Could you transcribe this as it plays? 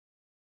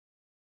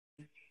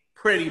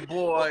Pretty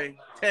Boy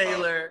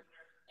Taylor,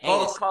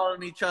 both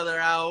calling each other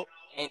out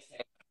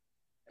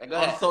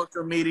on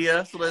social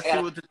media. So let's see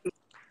what to do.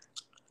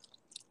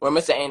 Where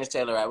Mr. Anus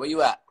Taylor at? Where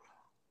you at?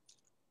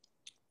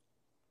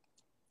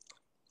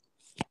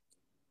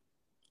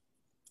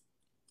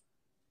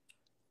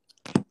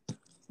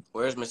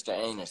 Where's Mr.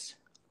 Anus?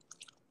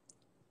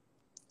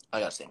 I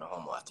gotta say no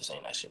homo after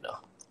saying that shit though.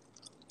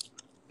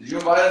 Did you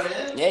invite him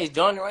in? Yeah, he's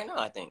joining right now,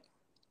 I think.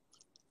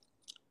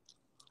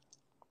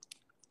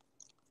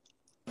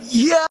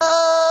 Yo!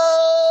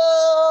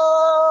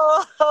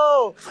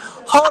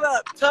 Hold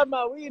up. Talking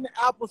about we in the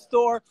Apple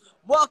Store.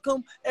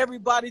 Welcome,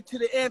 everybody, to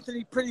the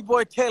Anthony Pretty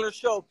Boy Taylor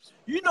Show.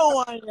 You know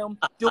who I am,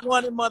 the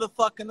one and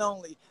motherfucking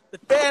only. The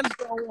fans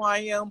know who I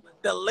am.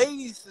 The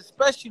ladies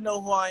especially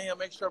know who I am.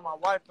 Make sure my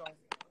wife don't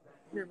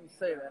hear me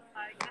say that.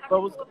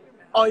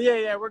 Oh,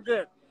 yeah, we're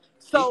good.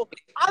 So,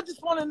 I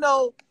just want to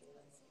know,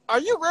 are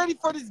you ready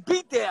for this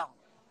beatdown?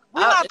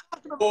 We're not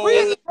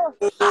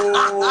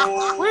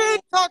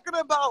talking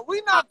about,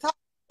 we're not talking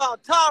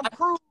about Tom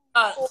Cruise.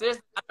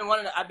 Seriously,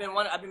 I've been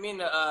meaning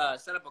to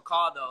set up a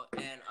call though,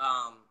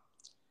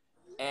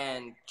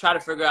 and try to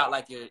figure out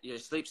like your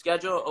sleep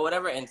schedule or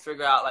whatever, and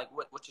figure out like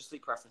what your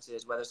sleep preference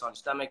is, whether it's on your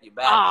stomach, your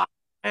back.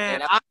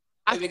 And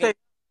I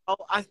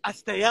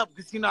stay up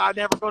because I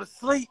never go to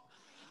sleep.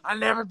 I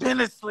never been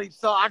to sleep,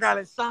 so I got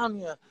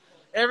insomnia.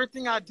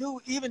 Everything I do,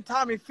 even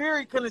Tommy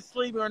Fury couldn't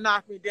sleep me or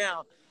knock me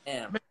down.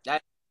 Damn,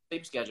 that's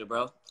sleep schedule,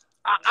 bro.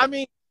 I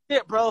mean,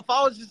 shit, bro. If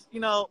I was just,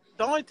 the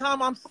only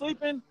time I'm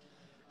sleeping,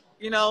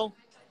 is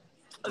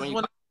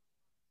when I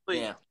sleep.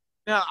 Yeah.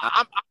 Yeah,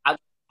 I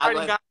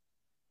already got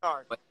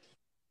card.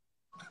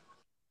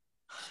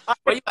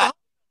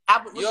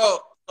 Yo,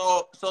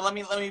 so let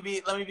me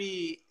be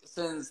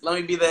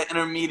the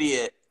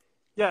intermediate.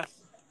 Yes.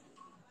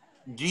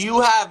 Do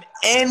you have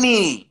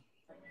any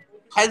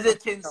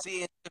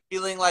hesitancy into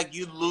feeling like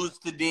you'd lose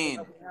to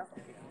Deen?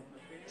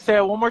 Say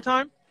it one more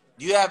time.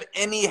 Do you have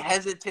any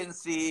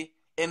hesitancy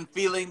in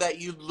feeling that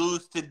you'd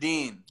lose to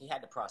Deen? He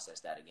had to process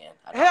that again.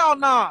 Hell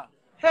nah.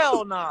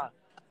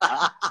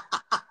 I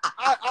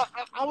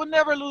would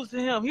never lose to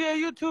him. He a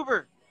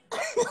YouTuber.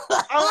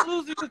 I don't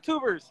lose to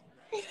YouTubers.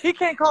 He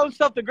can't call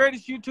himself the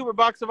greatest YouTuber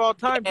boxer of all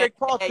time. Jake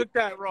Paul took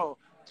that role.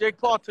 He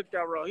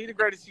the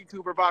greatest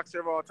YouTuber boxer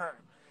of all time.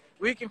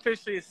 We can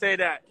officially say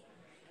that.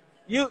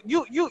 You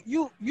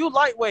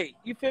lightweight.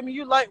 You feel me?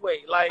 You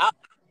lightweight. Like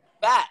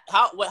fat.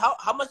 How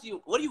much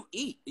what do you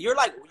eat?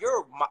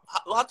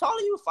 How tall are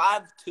you?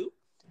 5'2"?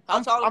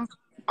 How tall?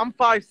 I'm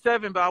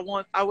 5'7", but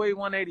I weigh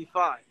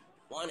 185.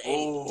 180.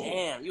 Oh.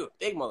 Damn, you a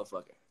big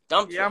motherfucker.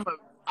 Yeah,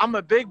 I'm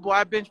a big boy.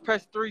 I bench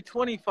press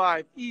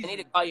 325 easy. I need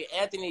to call you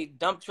Anthony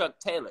Dump Truck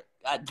Taylor.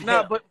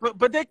 No,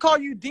 but they call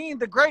you Deen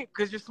the grape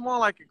because you're small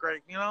like a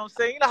grape. You know what I'm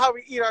saying? You know how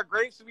we eat our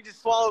grapes? We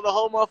just swallow the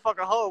whole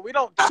motherfucker whole. We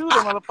don't chew the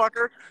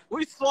motherfucker.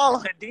 We swallow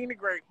it. Dean the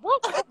grape.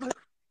 That's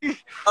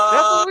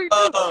what we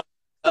do.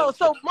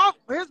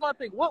 Here's my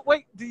thing. What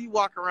weight do you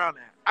walk around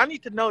at? I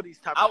need to know these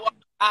types of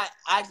things. I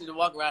actually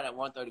walk around at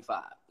 135.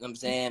 You know what I'm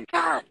saying?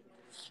 God.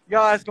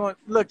 Y'all is going,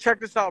 look, check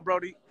this out,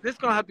 Brody. This is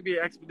going to have to be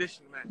an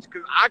expedition match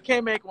because I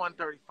can't make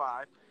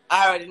 135.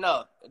 I already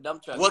know.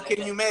 Dump truck. What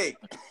can you make?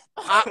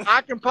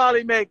 I can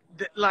probably make,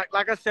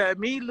 like I said,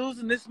 me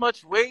losing this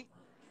much weight,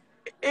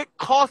 it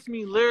cost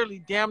me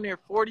literally damn near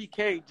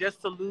 $40K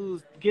just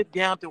to get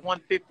down to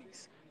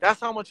 150s. That's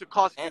how much it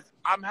costs me.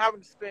 I'm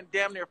having to spend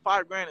damn near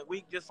 $5,000 a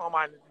week just on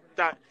my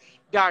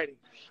dieting.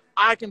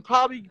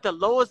 The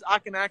lowest I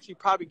can actually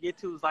probably get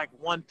to is like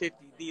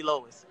 150, the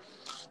lowest.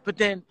 But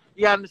then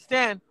you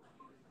understand,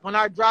 when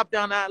I drop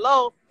down that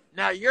low,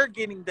 now you're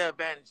getting the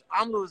advantage.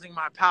 I'm losing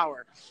my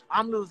power.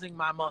 I'm losing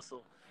my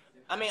muscle.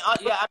 I mean,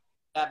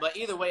 but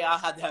either way, I'll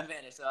have the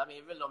advantage. So, I mean,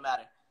 it really don't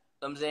matter. You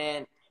know what I'm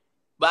saying?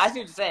 But I see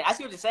what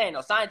you're saying.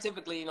 Though.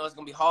 Scientifically, it's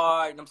going to be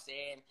hard. You know what I'm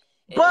saying?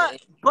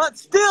 But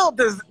still,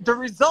 the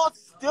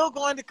results still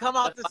going to come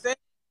out the same.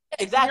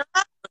 Exactly.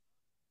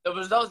 The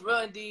results will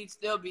indeed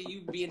still be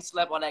you being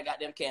slept on that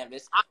goddamn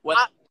canvas. You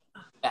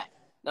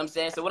know what I'm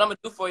saying? So what I'm going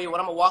to do for you, what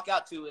I'm going to walk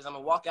out to is I'm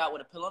going to walk out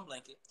with a pillow and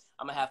blanket.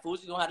 I'm going to have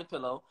Fousey going to have the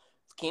pillow.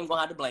 Kim going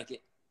to have the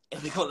blanket.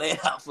 And we're going to lay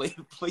it out for you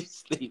before you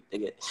sleep,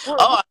 nigga.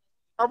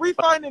 Are we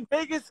fighting in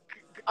Vegas?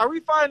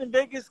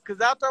 Because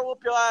after I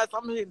whoop your ass,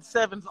 I'm hitting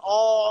sevens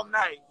all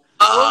night.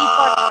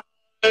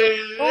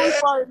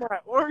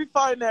 Where we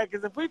fighting at?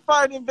 Because if we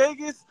fight in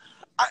Vegas,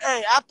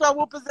 after I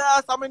whoop his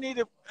ass, I'm going to need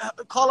to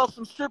call up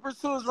some strippers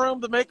to his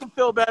room to make him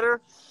feel better.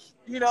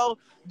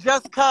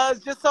 Just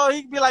so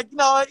he can be like, even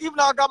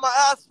though I got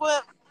my ass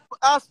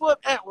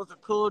whipped, Ant was a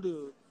cool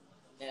dude.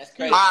 Yeah, that's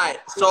crazy. All right,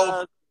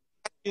 so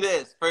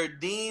this for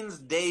Deen's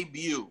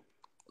debut.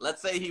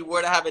 Let's say he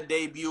were to have a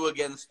debut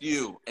against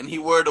you and he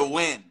were to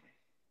win.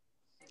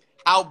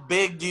 How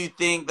big do you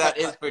think that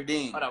is for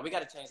Deen? Hold on, we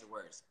got to change the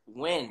words.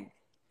 When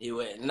he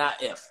win,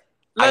 not if.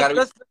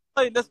 Let's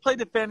play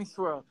the fanny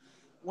swirl.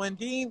 When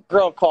Deen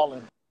girl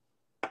calling.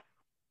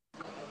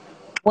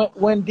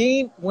 When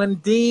Deen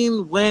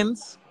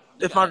wins.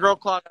 If my girl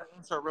called,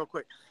 answer real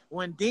quick.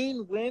 When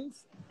Deen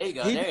wins There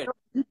you go.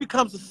 He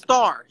becomes a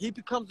star. He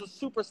becomes a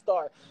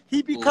superstar.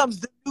 He becomes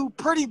the new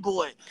pretty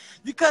boy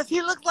because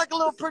he looks like a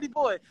little pretty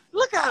boy.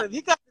 Look at him.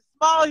 He got the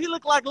smile. He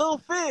looks like Little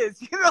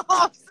Fizz. You know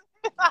what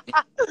I'm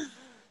saying?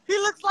 He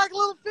looks like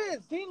Little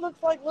Fizz. Dean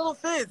looks like Little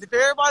Fizz. If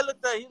everybody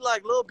looked at him, he's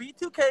like little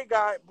B2K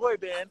guy, boy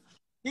band.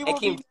 He will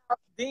be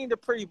Dean the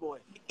pretty boy.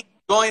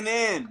 Join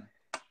in.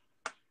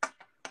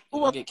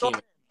 You're gonna get Keem.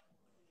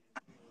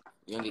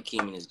 You're gonna get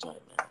Keem in his joint,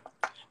 man.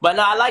 But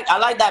no, I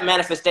like that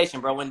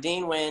manifestation, bro. When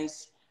Dean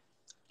wins,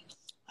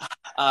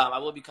 I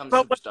will become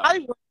the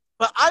superstar.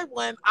 But I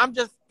win. I'm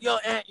just, yo,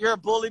 Aunt, you're a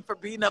bully for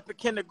beating up a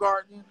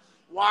kindergarten.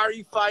 Why are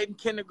you fighting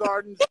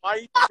kindergartens?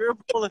 Why are you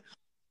bully?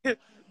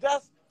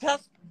 That's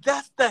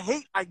the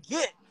hate I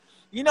get.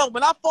 You know,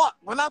 when I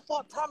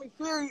fought Tommy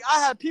Fury, I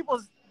had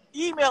people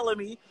emailing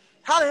me,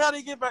 how the hell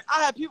they get back?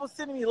 I had people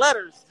sending me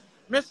letters.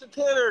 Mr.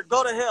 Taylor,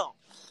 go to hell.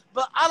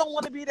 But I don't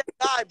want to be that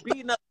guy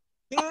beating up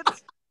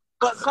kids.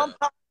 But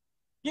sometimes,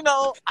 you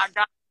know, I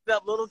got to beat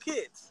up little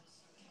kids.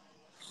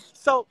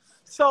 So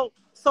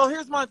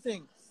here's my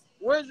thing.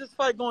 Where's this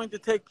fight going to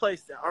take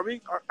place at?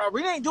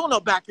 We ain't doing no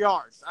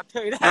backyards. I'll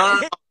tell you that.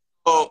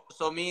 No.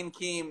 So me and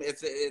Keem,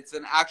 it's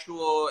an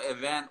actual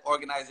event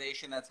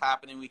organization that's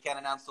happening. We can't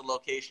announce the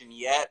location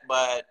yet,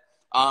 but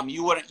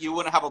you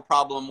wouldn't have a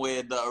problem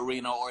with the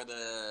arena or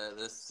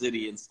the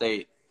city and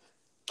state.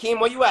 Keem,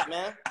 where you at,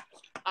 man?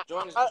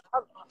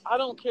 I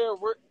don't care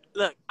where.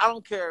 Look, I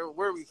don't care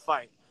where we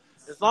fight,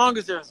 as long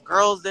as there's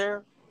girls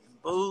there,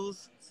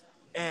 booze,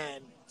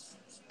 and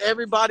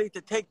everybody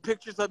to take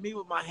pictures of me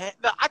with my hand.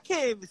 No, I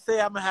can't even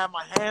say I'm gonna have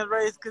my hand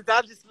raised because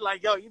I just be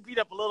like, yo, you beat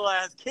up a little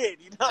ass kid.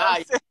 You know what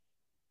I'm saying?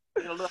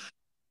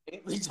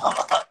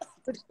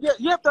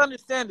 You have to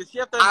understand this. You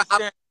have to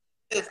understand.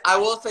 I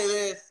will say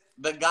this: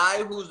 the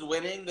guy who's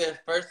winning the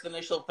first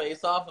initial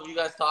face-off of you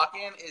guys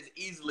talking is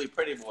easily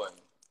Pretty Boy.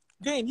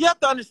 Dean, you have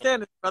to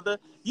understand this, brother.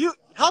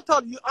 How tall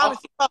are you?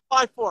 Honestly, you're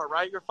 5'4",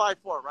 right? You're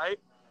 5'4", right?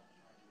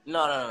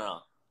 No.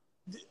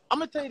 I'm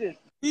gonna tell you this.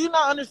 Do you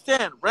not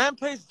understand?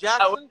 Rampage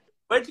Jackson.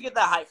 Where'd you get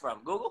that height from?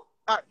 Google?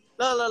 All right,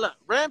 look.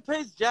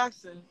 Rampage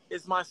Jackson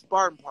is my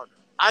sparring partner.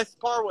 I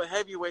spar with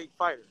heavyweight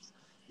fighters.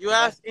 You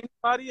ask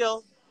anybody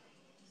else,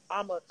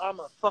 I'm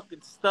a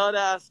fucking stud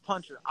ass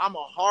puncher. I'm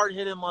a hard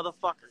hitting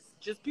motherfucker.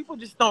 People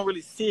just don't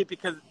really see it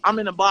because I'm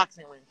in a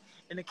boxing ring.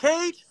 In the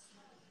cage,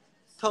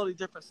 totally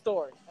different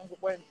story. I'm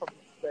waiting for you,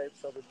 babe.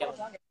 So we're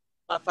done.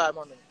 About 5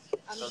 more minutes.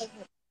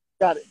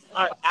 Got it.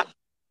 All right.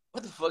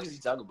 What the fuck is he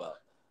talking about?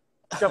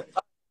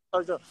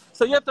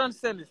 So you have to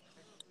understand this.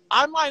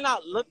 I might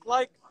not look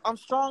like I'm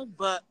strong,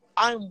 but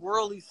I'm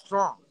worldly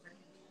strong.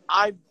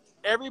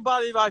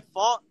 Everybody I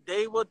fought,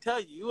 they will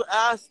tell you. You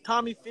ask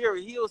Tommy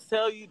Fury, he'll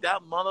tell you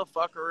that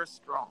motherfucker is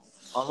strong.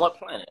 On what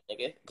planet,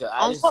 nigga?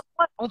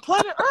 On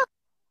planet Earth.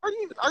 Are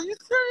you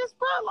serious,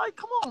 bro? Like,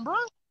 come on, bro.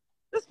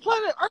 This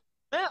planet Earth,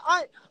 man.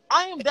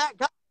 I am that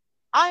guy.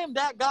 I am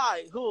that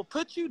guy who will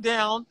put you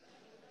down,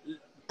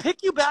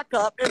 pick you back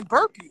up, and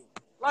burp you.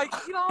 Like,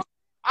 you know,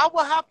 I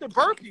will have to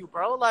burp you,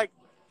 bro. Like,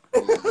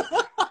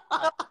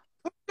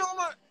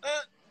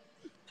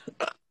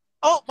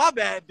 oh, my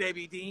bad,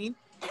 baby Dean.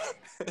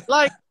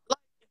 Like,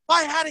 if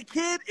I had a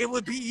kid, it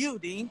would be you,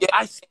 Dean. Yeah.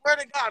 I swear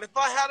to God, if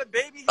I had a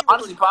baby, he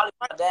honestly, probably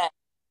my dad.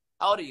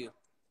 How old are you?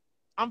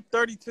 I'm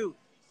 32.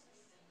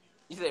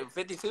 You said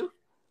 52?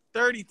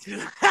 32.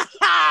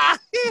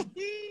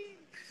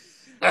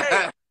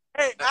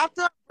 Hey,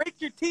 after I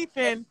break your teeth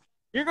in,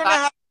 you're gonna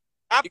have.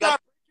 After I break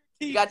your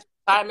teeth, you got your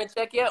retirement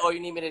check yet, or you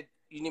need me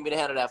to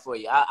handle that for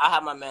you? I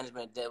have my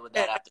management deal with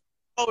that after.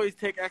 I always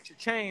take extra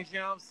change, you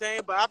know what I'm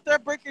saying? But after I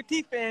break your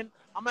teeth in,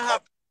 I'm gonna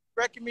have to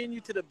recommend you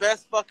to the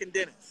best fucking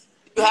dentist.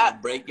 You have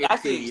break your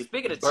teeth,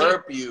 speaking of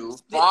burp teeth, you,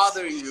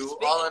 bother you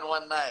all in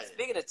one night.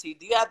 Speaking of teeth,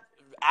 do you have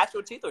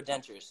actual teeth or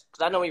dentures?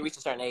 Because I know when you reach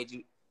a certain age,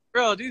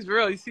 Bro, these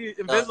real. You see,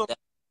 invisible.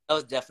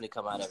 Those definitely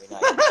come out every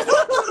night.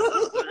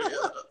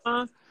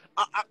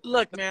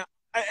 Look, man.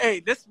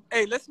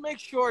 Let's make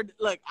sure.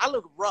 Look, I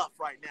look rough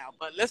right now,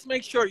 but let's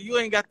make sure you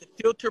ain't got the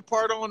filter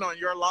part on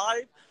your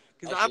live,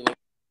 because I'm.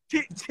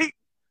 Take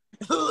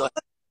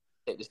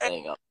this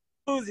thing up.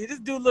 Fousey, this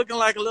dude looking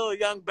like a little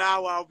young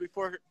Bow Wow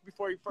before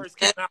he first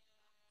came out.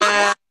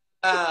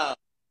 Bow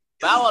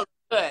Wow looks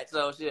good,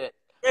 so shit.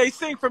 Hey,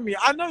 sing for me.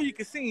 I know you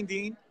can sing,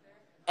 Dean.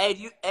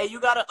 Hey, you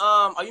gotta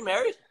are you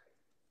married?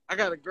 I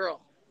got a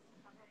girl.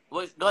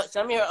 Well, go ahead,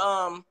 send me her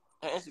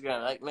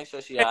Instagram. Like, make sure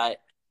she alright.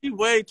 She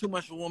way too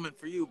much of a woman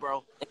for you,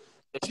 bro.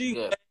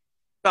 She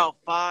about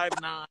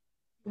 5'9".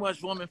 Too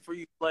much woman for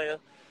you, player.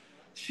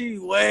 She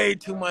way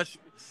too much.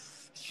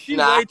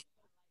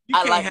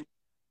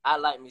 I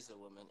like me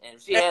some women, and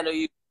if she handle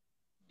you,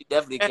 she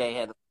definitely can't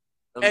handle.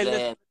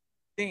 Listen,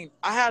 Dean,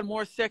 I had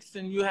more sex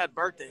than you had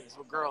birthdays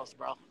with girls,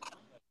 bro.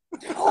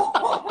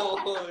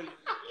 Oh,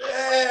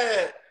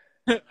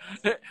 shit.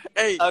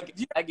 Hey,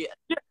 okay, I get.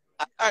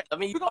 I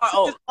mean, you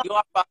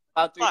are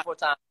about 3-4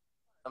 times.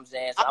 I'm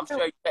saying, so I'm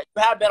sure you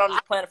have been on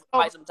this planet for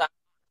quite some time.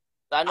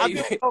 So I know I've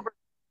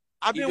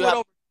been with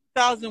over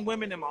 2,000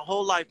 women in my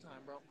whole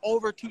lifetime, bro.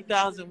 Over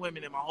 2,000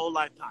 women in my whole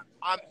lifetime.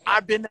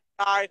 I've been that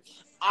guy.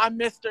 I'm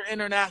Mr.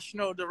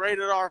 International, the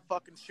rated R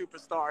fucking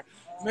superstar,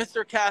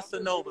 Mr.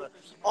 Casanova,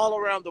 all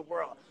around the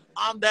world.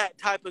 I'm that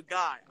type of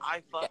guy.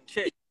 I fuck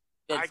chicks.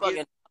 Then I fucking.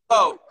 get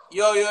Yo.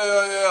 When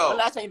Yo.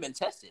 last time you been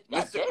tested?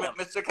 God Mr. damn.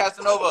 Mr.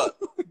 Casanova.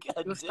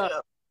 God What's damn.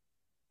 up?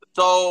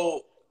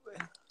 So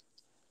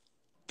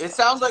it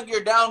sounds like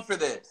you're down for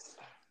this.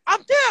 I'm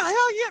down.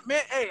 Hell yeah,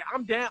 man. Hey,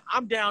 I'm down.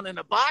 I'm down in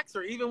a box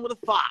or even with a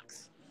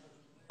fox.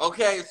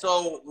 Okay,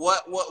 so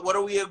what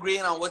are we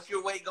agreeing on? What's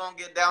your weight gonna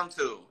get down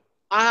to?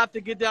 I have to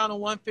get down to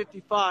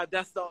 155.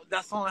 That's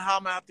only how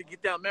I'm gonna have to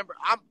get down. Remember,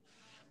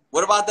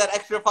 What about that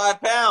extra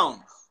 5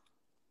 pounds?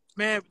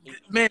 man,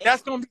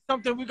 that's gonna be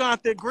something we're gonna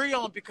have to agree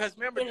on because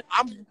remember,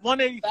 I'm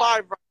 185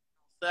 right now.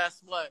 So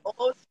that's what.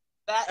 Old,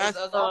 fat That's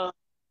is old.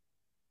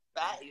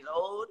 Fat. He's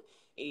old.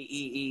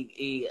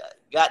 He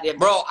got them.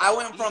 Bro, I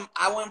went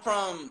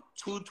from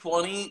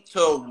 220 to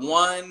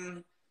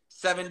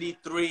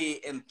 173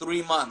 in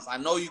 3 months. I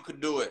know you could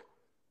do it.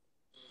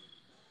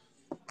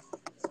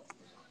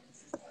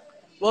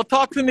 Well,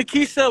 talk to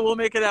Nikisa. We'll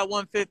make it at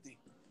 150.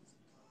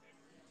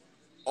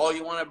 Oh,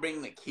 you want to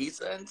bring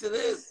Nikisa into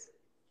this?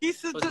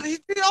 He's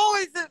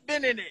always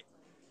been in it.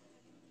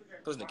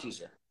 Who's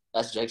Nikisha?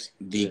 That's Jake's.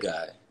 The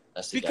guy.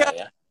 That's the Because guy.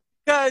 Yeah.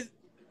 because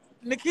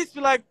Nikisa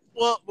be like,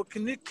 well,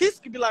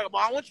 Nikisa could be like,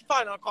 well, I want you to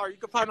fight on a card. You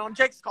can fight on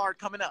Jake's card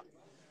coming up.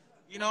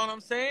 You know what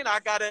I'm saying? I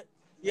gotta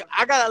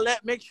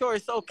make sure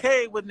it's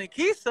okay with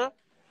Nikisa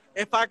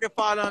if I can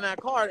fight on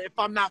that card. If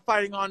I'm not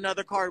fighting on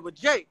another card with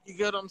Jake, you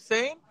get what I'm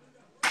saying?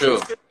 True.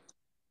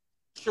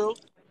 True.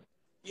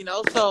 You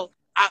know, so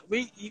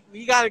we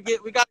gotta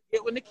get with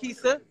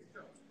Nikisa.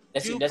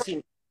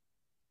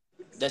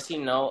 Does he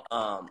know?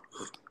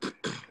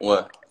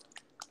 What?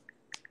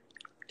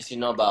 Does he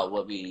know about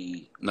what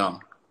we? No.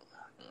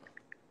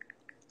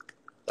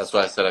 That's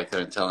why I said I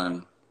couldn't tell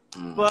him.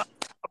 But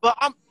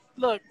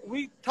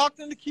we talked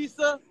to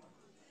Nikisa.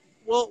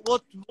 We'll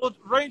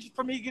range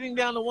for me getting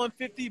down to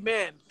 150.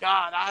 Man,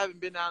 God, I haven't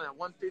been down at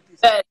 150.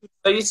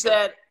 So you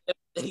said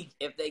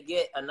if they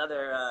get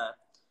another,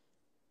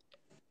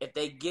 if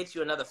they get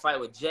you another fight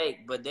with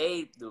Jake, but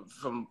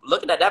from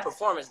looking at that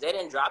performance, they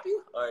didn't drop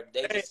you, or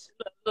they just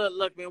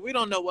Look, man, we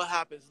don't know what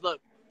happens.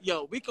 Look,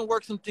 yo, we can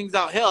work some things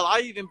out. Hell, I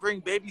even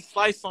bring Baby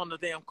Slice on the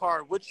damn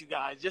card with you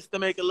guys just to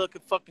make it look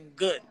fucking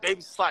good.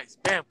 Baby Slice,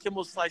 bam,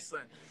 Kimbo Slice,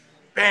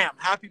 bam,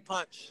 Happy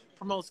Punch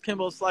promotes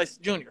Kimbo Slice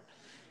Jr.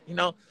 You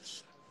know,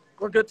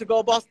 we're good to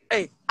go, boss.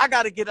 Hey, I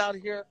got to get out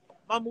of here.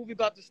 My movie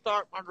about to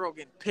start. My girl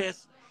getting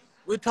pissed.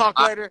 We'll talk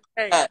later.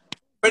 Hey,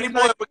 Pretty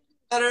boy, we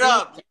set it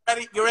up.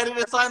 You ready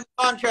to sign the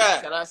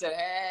contract? and I said,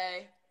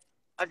 hey,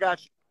 I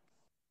got you.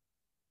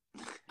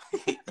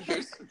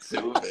 You're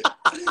stupid.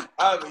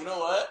 You know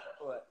what?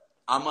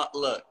 what?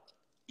 Look.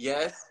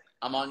 Yes,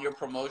 I'm on your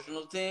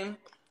promotional team,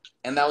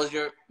 and that was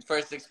your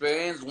first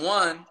experience.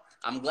 One,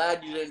 I'm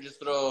glad you didn't just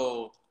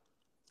throw,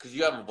 because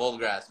you have a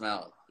vulgar ass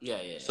mouth. Yeah.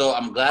 So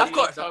I'm glad Of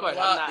course, talk I'm about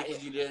not,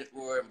 because you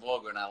weren't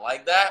vulgar, and I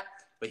like that.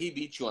 But he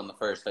beat you on the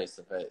first face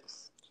to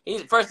face.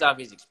 First off,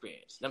 he's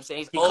experienced. You know what I'm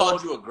saying? He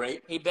called you a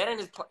grape. He been in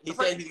his. He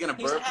said he's gonna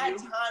burp had you.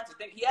 time to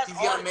think. He has. He's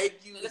gonna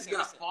make you. He's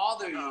gonna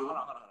father you. Hold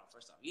on.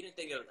 First off, you didn't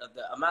think of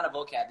the amount of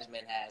vocab this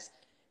man has.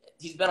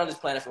 He's been on this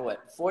planet for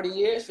what, 40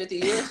 years, 50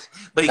 years?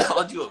 But he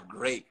called you a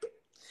grape.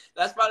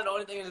 That's probably the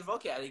only thing in his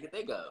vocab he could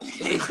think of.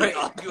 He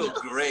called you a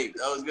grape.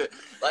 That was good.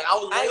 Like I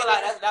ain't gonna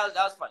lie, that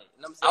was funny.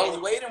 You know what I'm saying? I was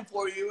waiting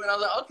for you, and I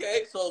was like,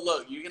 okay. So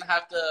look, you're gonna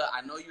have to.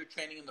 I know you're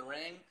training in the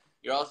ring.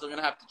 You're also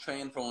gonna have to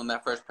train for when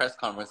that first press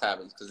conference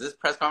happens, because this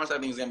press conference I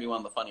think is gonna be one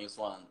of the funniest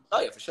ones. Oh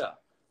yeah, for sure.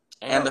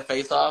 And the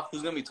face off.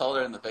 Who's gonna be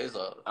taller in the face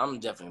off? I'm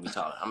definitely gonna be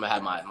taller. I'm gonna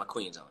have my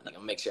queens on. Nigga. I'm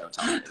gonna make sure I'm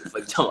taller.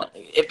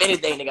 Nigga. If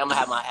anything, nigga, I'm gonna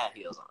have my hat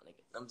heels on. Nigga. You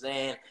know what I'm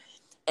saying?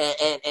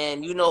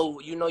 And you know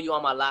you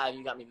on my live,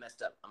 you got me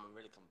messed up. I'm gonna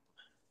really come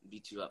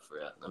beat you up for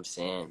real. You know what I'm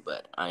saying,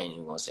 but I ain't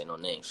even gonna say no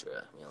names for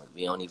real. You know,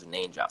 we don't even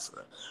name drop for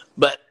real.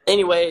 But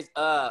anyways,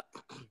 how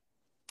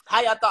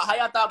y'all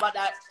thought about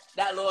that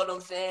little, you know what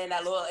I'm saying,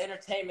 that little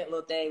entertainment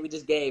little thing we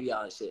just gave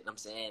y'all and shit, you know what I'm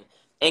saying?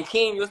 And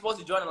Keem, you were supposed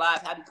to join the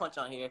live Happy Punch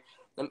on here.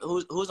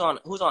 Who's on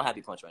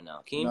Happy Punch right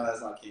now? Keem? No,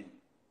 that's not Keem.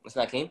 It's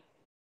not Keem?